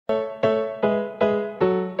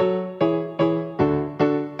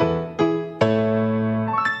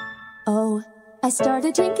I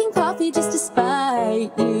started drinking coffee just to spite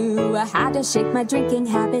you. I had to shake my drinking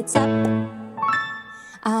habits up.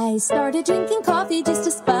 I started drinking coffee just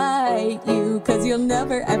to spite you, 'cause you'll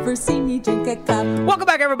never ever see me drink a cup. Welcome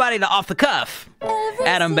back, everybody, to Off the Cuff.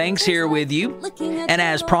 Adam Banks here with you. And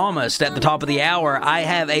as promised at the top of the hour, I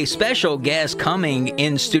have a special guest coming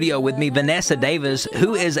in studio with me, Vanessa Davis,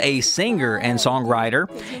 who is a singer and songwriter.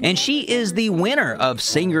 And she is the winner of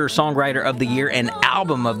Singer-Songwriter of the Year and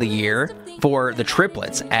Album of the Year for the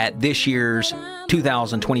triplets at this year's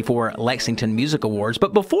 2024 Lexington Music Awards.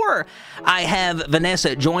 But before I have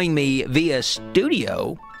Vanessa join me via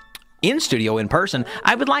studio, in person,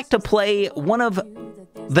 I would like to play one of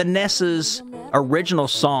Vanessa's original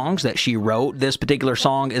songs that she wrote. This particular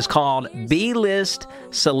song is called B-List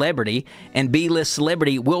Celebrity, and B-List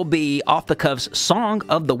Celebrity will be Off the Cuff's Song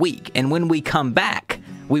of the Week. And when we come back,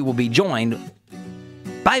 we will be joined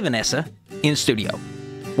by Vanessa in studio.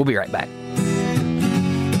 We'll be right back.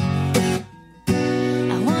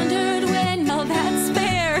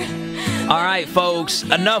 All right, folks,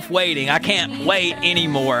 enough waiting. I can't wait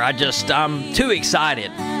anymore. I'm too excited.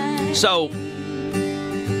 So,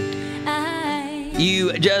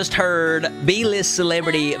 you just heard B-List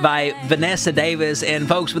Celebrity by Vanessa Davis. And,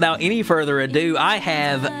 folks, without any further ado, I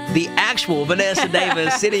have the actual Vanessa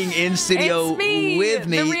Davis sitting in studio with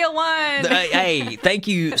me. The real one. Hey, thank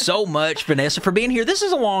you so much, Vanessa, for being here. This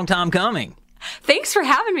is a long time coming. Thanks for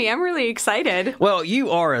having me. I'm really excited. Well,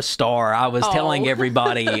 you are a star. I was telling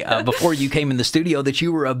everybody before you came in the studio that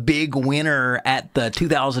you were a big winner at the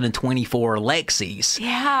 2024 Lexies.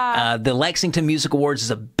 Yeah. The Lexington Music Awards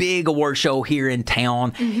is a big award show here in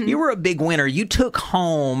town. Mm-hmm. You were a big winner. You took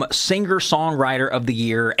home Singer-Songwriter of the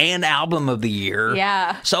Year and Album of the Year.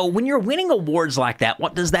 Yeah. So when you're winning awards like that,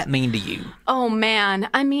 what does that mean to you? Oh, man.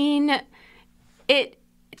 I mean,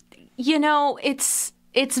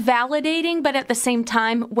 it's validating, but at the same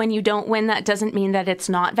time, when you don't win, that doesn't mean that it's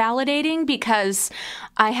not validating, because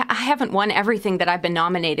I haven't won everything that I've been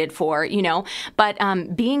nominated for, But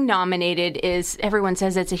being nominated is, everyone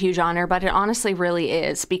says it's a huge honor, but it honestly really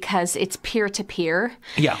is, because it's peer-to-peer.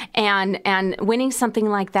 Yeah. And winning something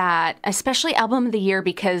like that, especially Album of the Year,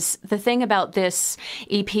 because the thing about this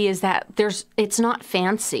EP is that it's not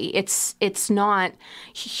fancy. It's not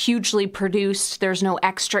hugely produced. There's no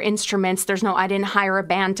extra instruments. I didn't hire a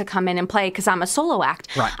band to come in and play because I'm a solo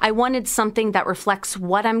act. Right. I wanted something that reflects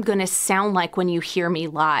what I'm going to sound like when you hear me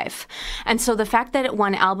live. And so the fact that it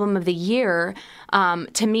won Album of the Year,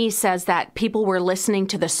 to me, says that people were listening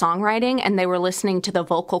to the songwriting and they were listening to the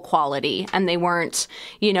vocal quality, and they weren't,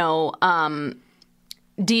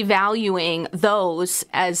 devaluing those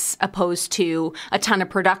as opposed to a ton of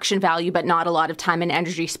production value, but not a lot of time and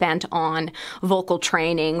energy spent on vocal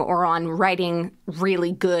training or on writing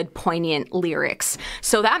really good, poignant lyrics.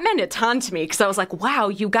 So that meant a ton to me, because I was like, wow,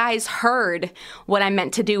 you guys heard what I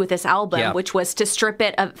meant to do with this album, which was to strip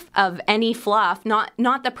it of any fluff. Not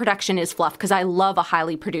that production is fluff, because I love a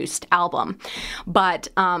highly produced album. But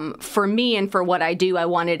for me and for what I do, I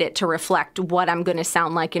wanted it to reflect what I'm going to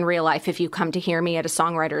sound like in real life if you come to hear me at a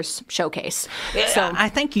songwriter's showcase. So I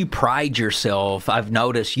think you pride yourself, I've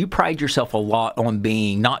noticed, you pride yourself a lot on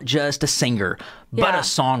being not just a singer, but a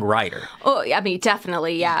songwriter. Oh, I mean,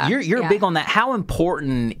 definitely, yeah. You're big on that. How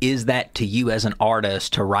important is that to you as an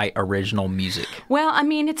artist to write original music? Well, I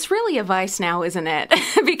mean, it's really a vice now, isn't it?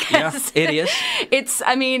 Because it is. It's,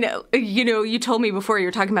 I mean, you told me before you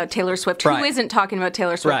were talking about Taylor Swift. Right. Who isn't talking about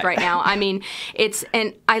Taylor Swift right now? I mean,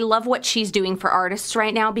 and I love what she's doing for artists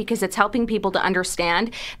right now, because it's helping people to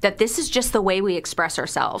understand that this is just the way we express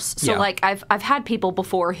ourselves. So, like, I've had people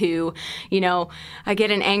before who, I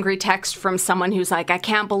get an angry text from someone who's like, I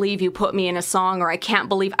can't believe you put me in a song, or I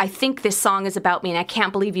think this song is about me, and I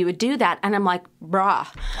can't believe you would do that. And I'm like, bruh,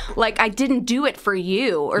 like, I didn't do it for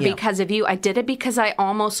you or because of you. I did it because I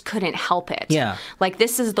almost couldn't help it. Yeah. Like,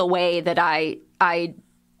 this is the way that I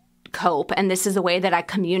cope, and this is the way that I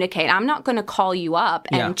communicate. I'm not going to call you up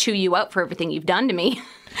and chew you out for everything you've done to me.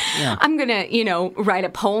 Yeah. I'm going to, write a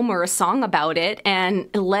poem or a song about it and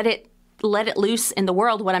let it loose in the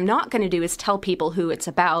world. What I'm not going to do is tell people who it's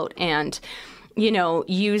about and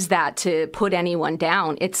use that to put anyone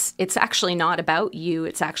down. It's actually not about you.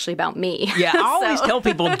 It's actually about me. Yeah, I always tell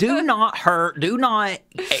people, do not hurt, do not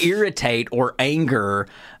irritate or anger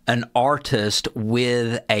an artist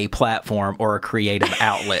with a platform or a creative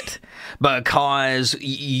outlet, because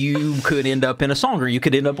you could end up in a song, or you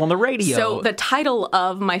could end up on the radio. So the title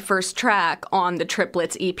of my first track on the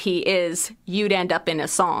Triplets EP is "You'd End Up in a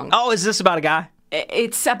Song." Oh, is this about a guy?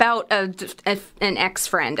 It's about an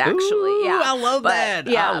ex-friend, actually. Ooh, yeah, I love that.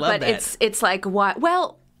 Yeah, I love that. it's like what?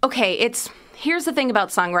 Well, okay, here's the thing about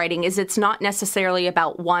songwriting is it's not necessarily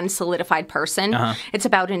about one solidified person. It's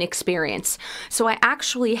about an experience. So I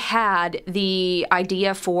actually had the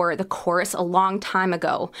idea for the chorus a long time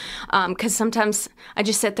ago, because sometimes I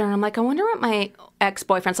just sit there and I'm like, I wonder what my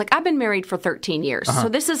ex-boyfriend's like. I've been married for 13 years. So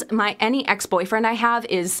this is any ex-boyfriend I have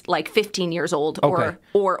is like 15 years old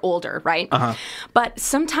or older, right? But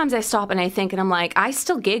sometimes I stop and I think, and I'm like, I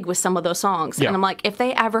still gig with some of those songs. And I'm like, if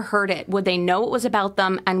they ever heard it, would they know it was about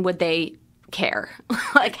them, and would they care?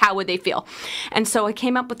 Like, how would they feel? And so I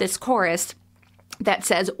came up with this chorus that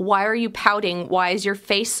says, why are you pouting? Why is your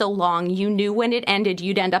face so long? You knew when it ended,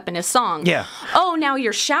 you'd end up in a song. Yeah. Oh, now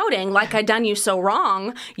you're shouting like I done you so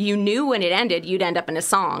wrong. You knew when it ended, you'd end up in a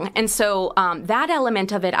song. And so that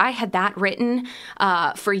element of it, I had that written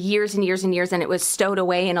for years and years and years, and it was stowed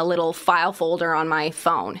away in a little file folder on my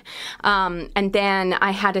phone. And then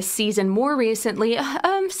I had a season more recently,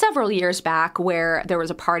 several years back, where there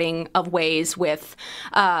was a parting of ways with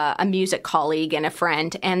a music colleague and a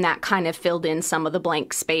friend, and that kind of filled in some of the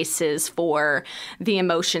blank spaces for the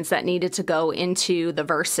emotions that needed to go into the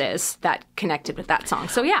verses that connected with that song.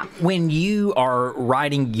 So, yeah. When you are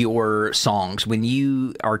writing your songs, when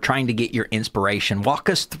you are trying to get your inspiration, walk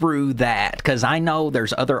us through that, because I know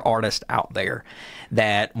there's other artists out there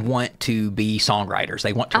that want to be songwriters.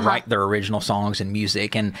 They want to write their original songs and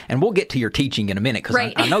music, and we'll get to your teaching in a minute, because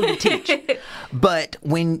I know you teach. But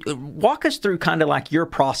walk us through kind of like your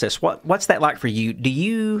process. What's that like for you? Do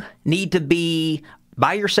you need to be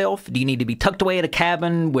by yourself? Do you need to be tucked away at a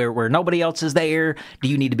cabin where nobody else is there? Do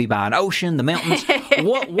you need to be by an ocean, the mountains?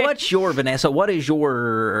 What's your, Vanessa, what is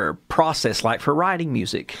your process like for writing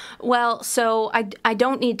music? Well, so I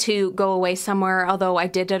don't need to go away somewhere, although I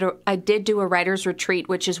did do a writer's retreat,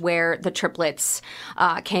 which is where the triplets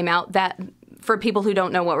came out. That, for people who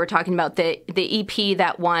don't know what we're talking about, the EP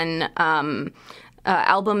that won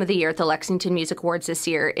Album of the Year at the Lexington Music Awards this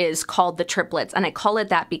year is called The Triplets, and I call it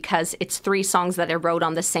that because it's 3 songs that I wrote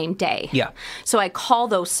on the same day. Yeah. So I call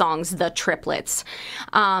those songs The Triplets.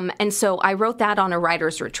 And so I wrote that on a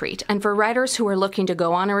writer's retreat. And for writers who are looking to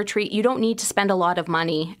go on a retreat, you don't need to spend a lot of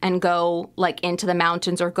money and go like into the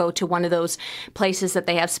mountains or go to one of those places that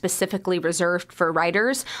they have specifically reserved for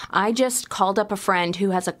writers. I just called up a friend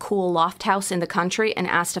who has a cool loft house in the country and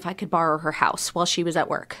asked if I could borrow her house while she was at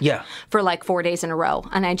work. Yeah. For like 4 days in a row.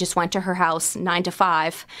 And I just went to her house 9 to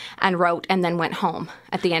 5 and wrote, and then went home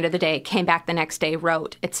at the end of the day, came back the next day,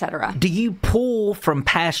 wrote, etc. Do you pull from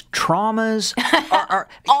past traumas?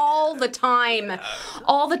 All the time.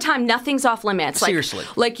 All the time. Nothing's off limits. Seriously.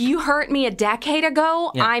 Like you hurt me a decade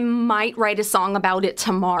ago, I might write a song about it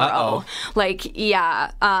tomorrow. Like,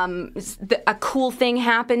 yeah. A cool thing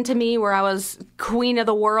happened to me where I was queen of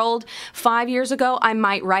the world 5 years ago. I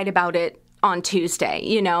might write about it on Tuesday,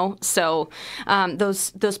 you know? So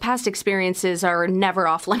those past experiences are never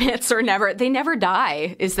off limits, or they never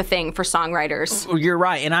die, is the thing for songwriters. You're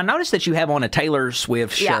right. And I noticed that you have on a Taylor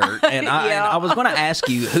Swift shirt. And I was going to ask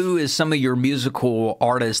you, who is some of your musical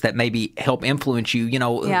artists that maybe help influence you? You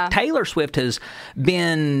know, Taylor Swift has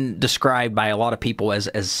been described by a lot of people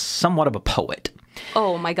as somewhat of a poet.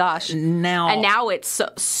 Oh my gosh. Now it's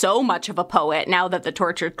so much of a poet now that the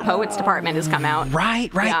Tortured Poets Department has come out.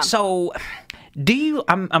 Right. Yeah. So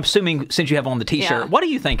I'm assuming, since you have on the T-shirt, what do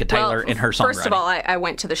you think of Taylor and her songwriting? First of all, I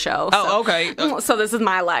went to the show. Oh, okay. So this is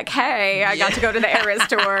my hey, I got to go to the Eras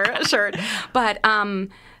Tour shirt. But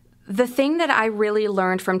the thing that I really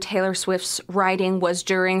learned from Taylor Swift's writing was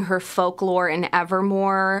during her Folklore and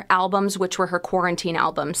Evermore albums, which were her quarantine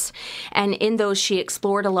albums. And in those, she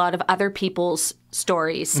explored a lot of other people's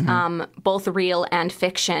stories, both real and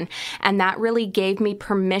fiction. And that really gave me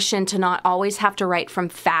permission to not always have to write from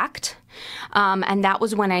fact. And that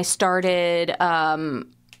was when I started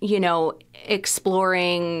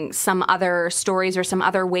exploring some other stories or some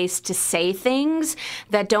other ways to say things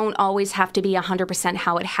that don't always have to be 100%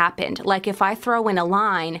 how it happened. Like if I throw in a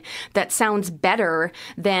line that sounds better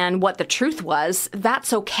than what the truth was,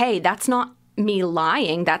 that's okay. That's not me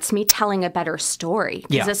lying. That's me telling a better story.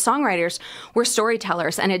 Because as songwriters, we're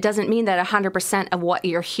storytellers, and it doesn't mean that 100% of what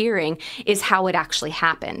you're hearing is how it actually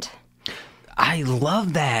happened. I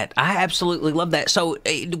love that. I absolutely love that. So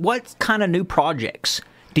what kind of new projects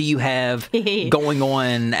do you have going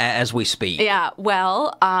on as we speak? Yeah,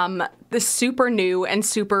 well, the super new and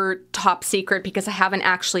super top secret, because I haven't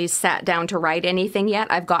actually sat down to write anything yet.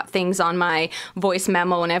 I've got things on my voice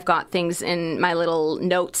memo, and I've got things in my little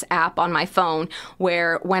notes app on my phone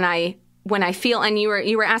where when I when I feel, and you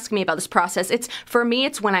were asking me about this process, for me,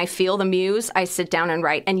 it's when I feel the muse, I sit down and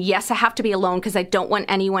write. And yes, I have to be alone because I don't want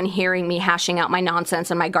anyone hearing me hashing out my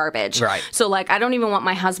nonsense and my garbage. Right. So, like, I don't even want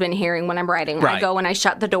my husband hearing when I'm writing. Right. I go and I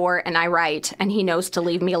shut the door and I write, and he knows to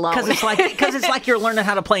leave me alone. Because it's like you're learning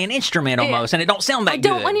how to play an instrument almost, and it don't sound that good.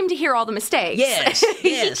 I don't want him to hear all the mistakes. Yes,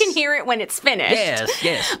 yes. He can hear it when it's finished.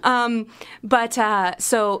 Yes.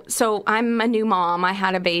 So I'm a new mom. I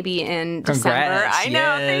had a baby in December. Congrats. I know,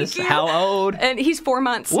 yes. thank you. How old? And he's 4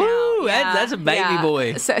 months now. Woo, Yeah, that's a baby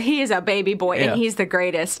boy. So he is a baby boy, Yeah. and he's the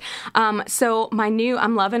greatest. So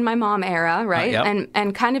I'm loving my mom era, right? Yep.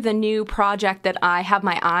 And kind of the new project that I have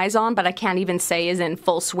my eyes on, but I can't even say is in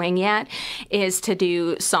full swing yet, is to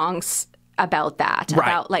do songs about that, right.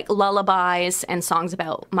 about like lullabies and songs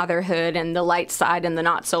about motherhood and the light side and the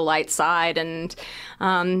not so light side. And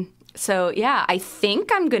so, yeah, I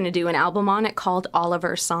think I'm going to do an album on it called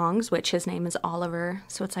Oliver Songs, which his name is Oliver.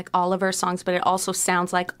 So it's like Oliver Songs, but it also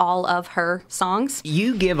sounds like all of her songs.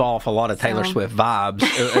 You give off a lot of Taylor Swift vibes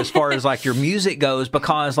as far as like your music goes,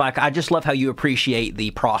 because like I just love how you appreciate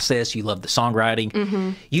the process. You love the songwriting.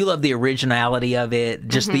 Mm-hmm. You love the originality of it,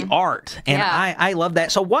 just the art. And I love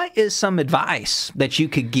that. So what is some advice that you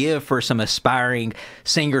could give for some aspiring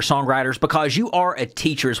singer-songwriters? Because you are a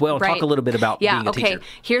teacher as well. Right. Talk a little bit about being a teacher.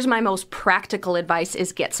 Here's my most practical advice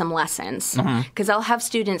is get some lessons. Because I'll have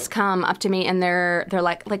students come up to me and they're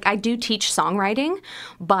like I do teach songwriting,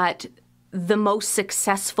 but the most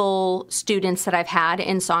successful students that I've had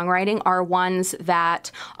in songwriting are ones that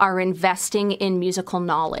are investing in musical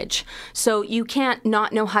knowledge. So you can't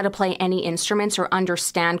not know how to play any instruments or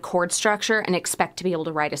understand chord structure and expect to be able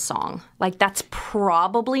to write a song. Like, that's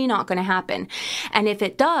probably not going to happen. And if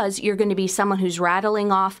it does, you're going to be someone who's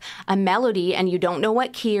rattling off a melody and you don't know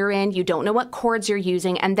what key you're in, you don't know what chords you're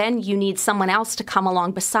using, and then you need someone else to come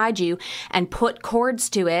along beside you and put chords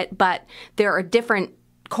to it, but there are different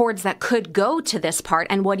chords that could go to this part,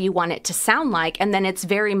 and what do you want it to sound like? And then it's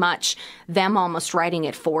very much them almost writing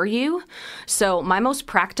it for you. So my most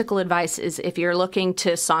practical advice is if you're looking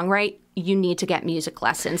to songwrite, you need to get music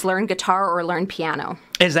lessons. Learn guitar or learn piano.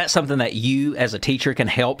 Is that something that you as a teacher can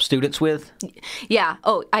help students with? Yeah.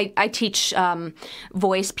 Oh, I teach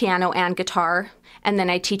voice, piano, and guitar. And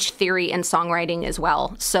then I teach theory and songwriting as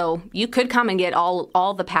well. So you could come and get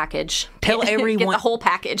all the package. Tell everyone. Get the whole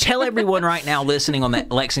package. Tell everyone right now listening on the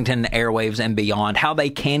Lexington airwaves and beyond how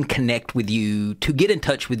they can connect with you to get in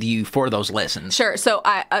touch with you for those lessons. Sure. So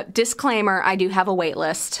disclaimer, I do have a wait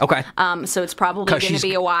list. Okay. So it's probably going to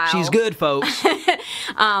be a while. She's good, folks.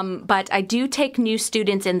 But I do take new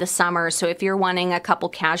students in the summer. So if you're wanting a couple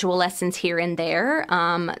casual lessons here and there,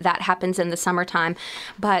 that happens in the summertime.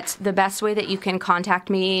 But the best way that you can contact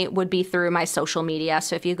me would be through my social media.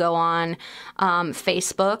 So if you go on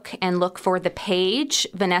Facebook and look for the page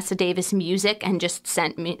Vanessa Davis Music and just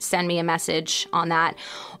send me a message on that,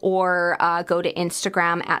 or go to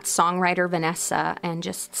Instagram at Songwriter Vanessa and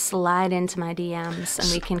just slide into my DMs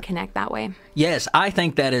and we can connect that way. Yes, I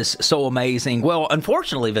think that is so amazing. Well,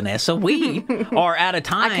 unfortunately, Vanessa, we are out of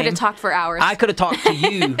time. I could have talked for hours. I could have talked to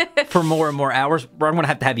you for more and more hours. I'm going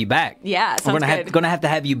to have you back. Yeah, sounds good. I'm going to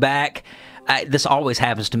have you back. This always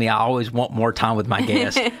happens to me. I always want more time with my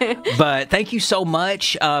guests. But thank you so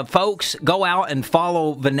much. Folks, go out and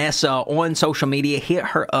follow Vanessa on social media. Hit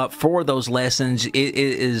her up for those lessons. It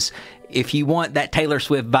is, if you want that Taylor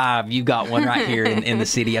Swift vibe, you got one right here in the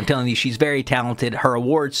city. I'm telling you, she's very talented. Her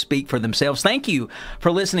awards speak for themselves. Thank you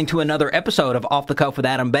for listening to another episode of Off the Cuff with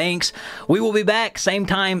Adam Banks. We will be back same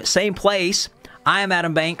time, same place. I am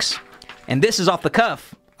Adam Banks, and this is Off the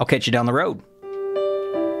Cuff. I'll catch you down the road.